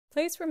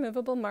Place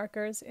removable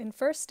markers in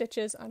first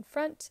stitches on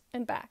front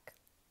and back.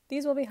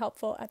 These will be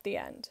helpful at the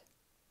end.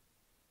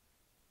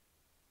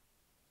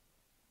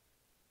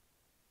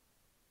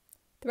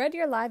 Thread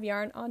your live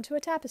yarn onto a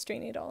tapestry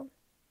needle.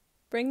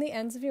 Bring the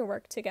ends of your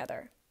work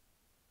together.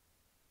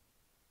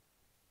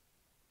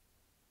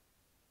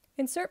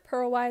 Insert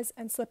purlwise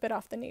and slip it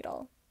off the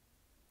needle.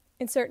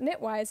 Insert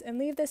knitwise and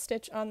leave this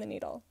stitch on the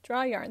needle.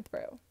 Draw yarn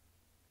through.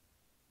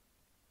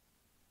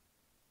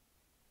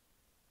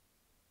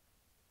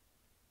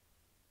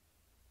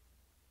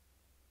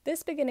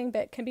 This beginning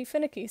bit can be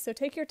finicky, so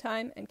take your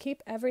time and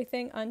keep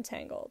everything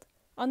untangled.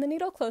 On the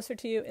needle closer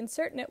to you,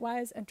 insert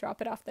knitwise and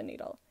drop it off the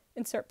needle.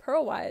 Insert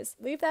purlwise,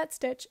 leave that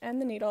stitch and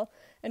the needle,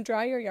 and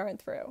draw your yarn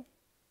through.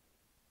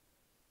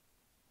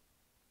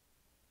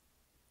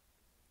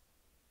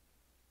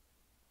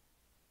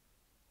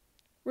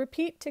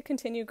 Repeat to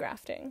continue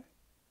grafting.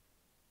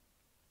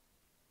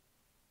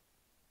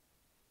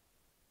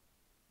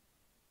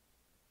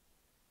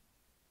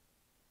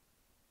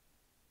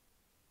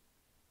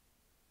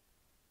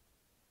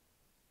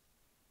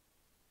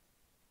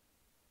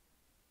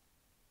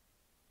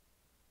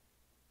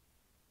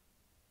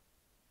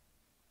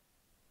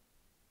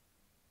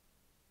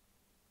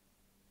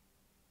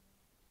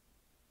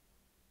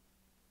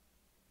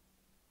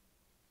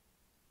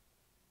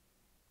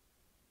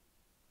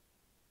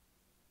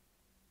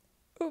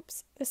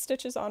 Oops, this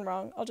stitch is on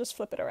wrong. I'll just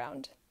flip it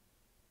around.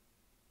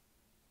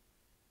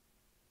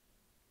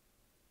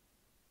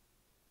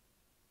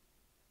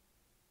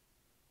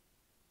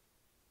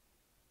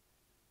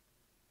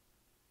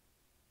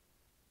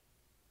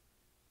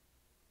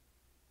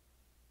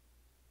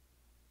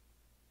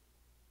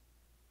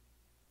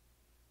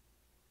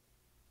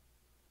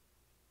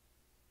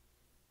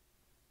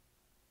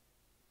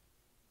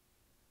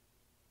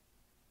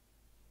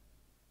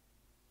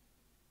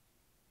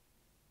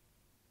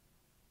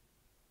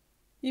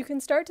 You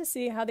can start to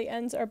see how the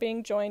ends are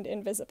being joined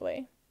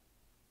invisibly.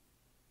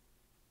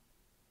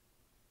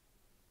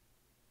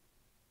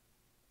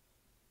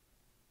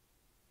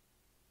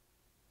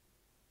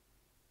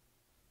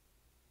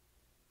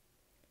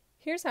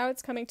 Here's how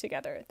it's coming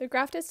together. The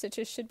grafted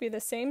stitches should be the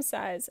same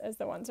size as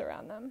the ones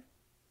around them.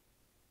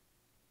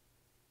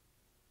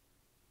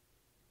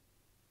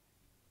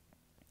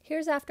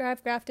 Here's after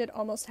I've grafted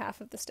almost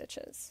half of the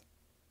stitches.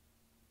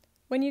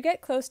 When you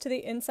get close to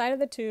the inside of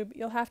the tube,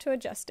 you'll have to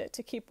adjust it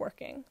to keep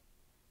working.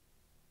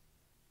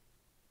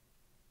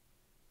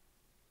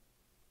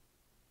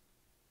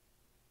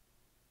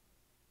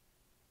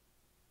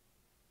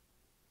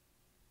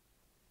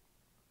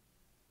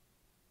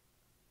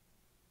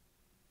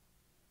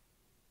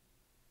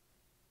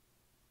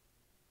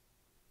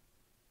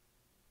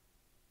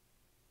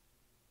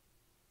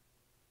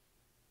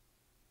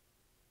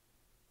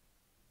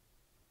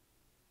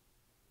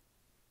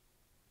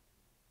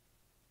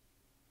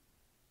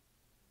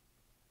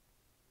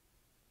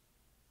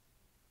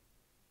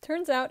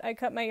 Turns out I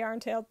cut my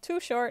yarn tail too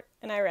short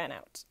and I ran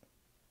out.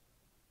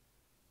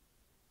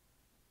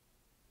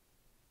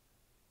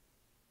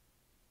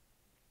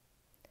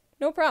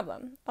 No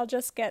problem, I'll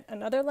just get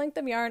another length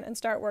of yarn and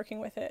start working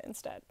with it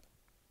instead.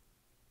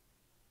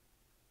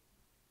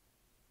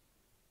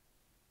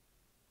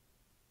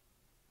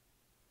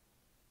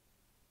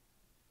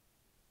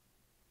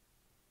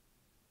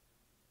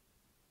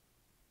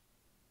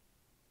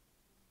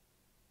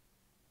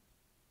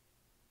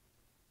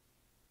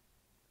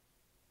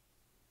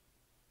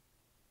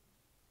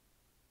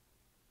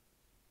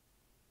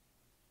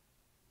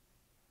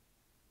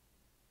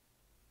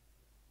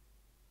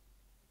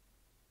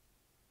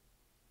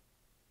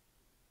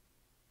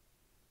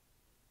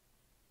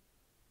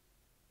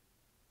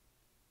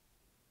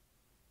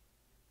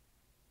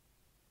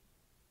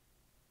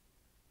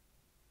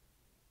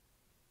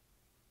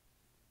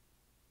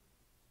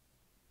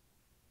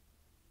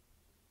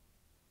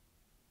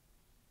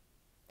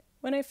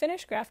 When I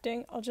finish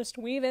grafting, I'll just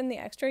weave in the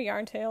extra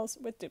yarn tails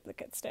with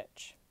duplicate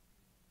stitch.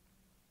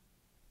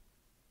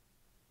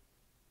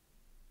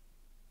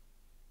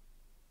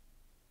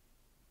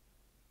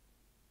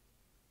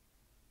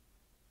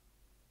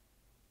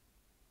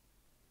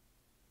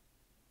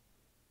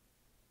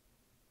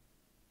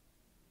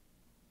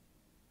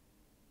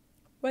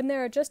 When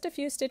there are just a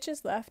few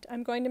stitches left,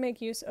 I'm going to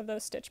make use of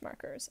those stitch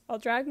markers. I'll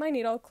drag my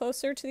needle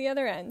closer to the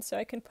other end so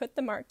I can put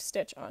the marked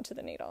stitch onto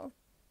the needle.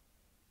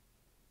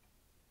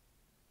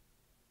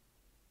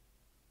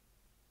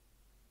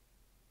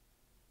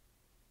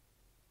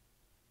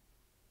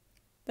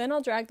 Then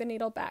I'll drag the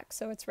needle back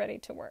so it's ready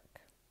to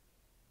work.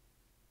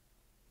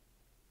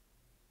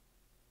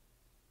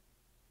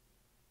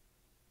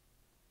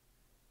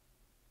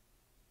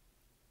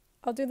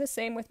 I'll do the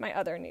same with my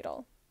other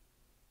needle.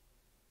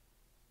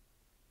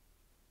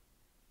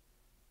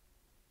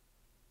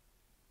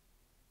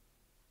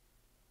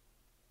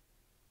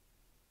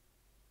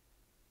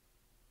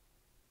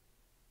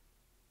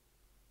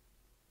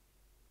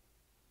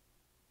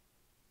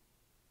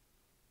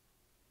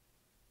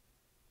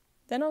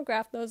 Then I'll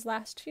graft those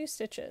last few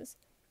stitches.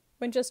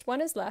 When just one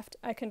is left,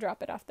 I can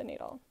drop it off the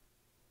needle.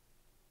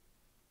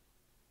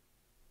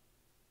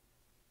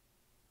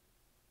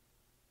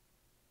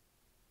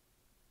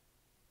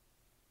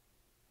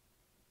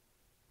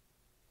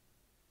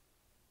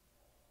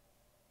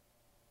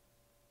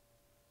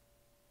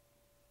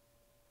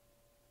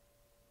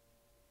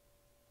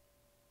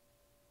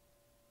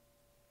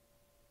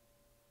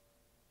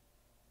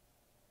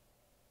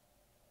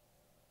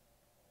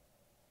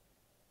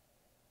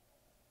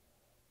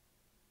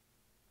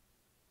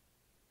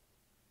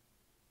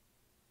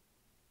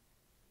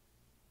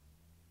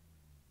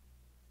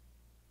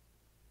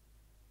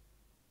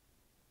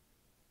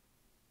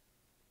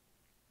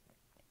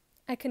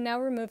 I can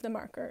now remove the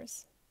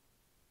markers.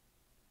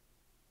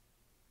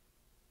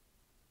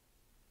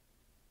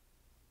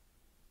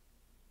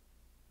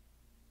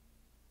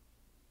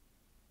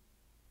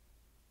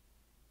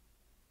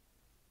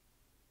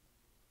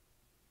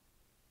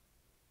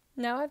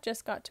 Now I've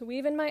just got to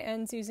weave in my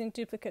ends using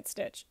duplicate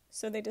stitch,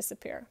 so they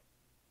disappear.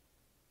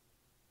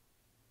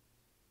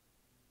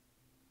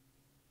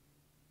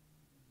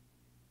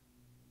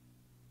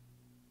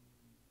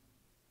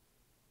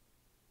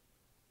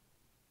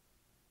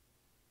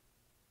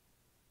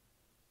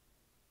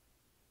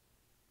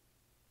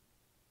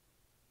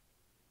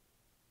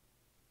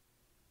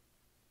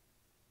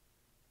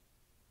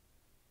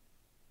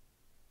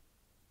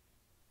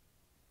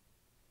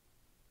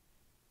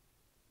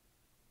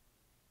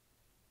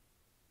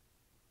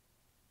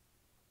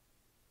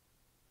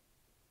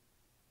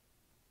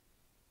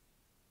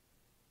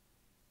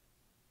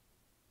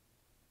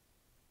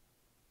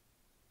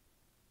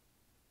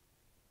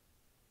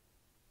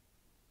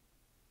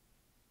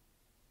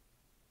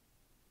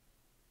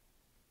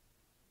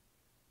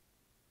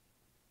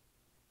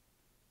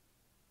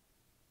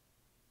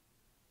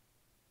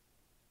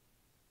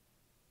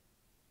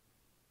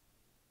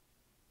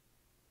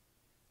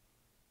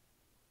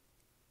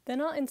 Then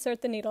I'll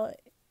insert the needle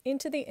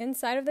into the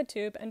inside of the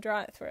tube and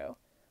draw it through.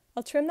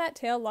 I'll trim that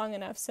tail long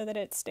enough so that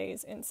it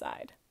stays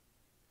inside.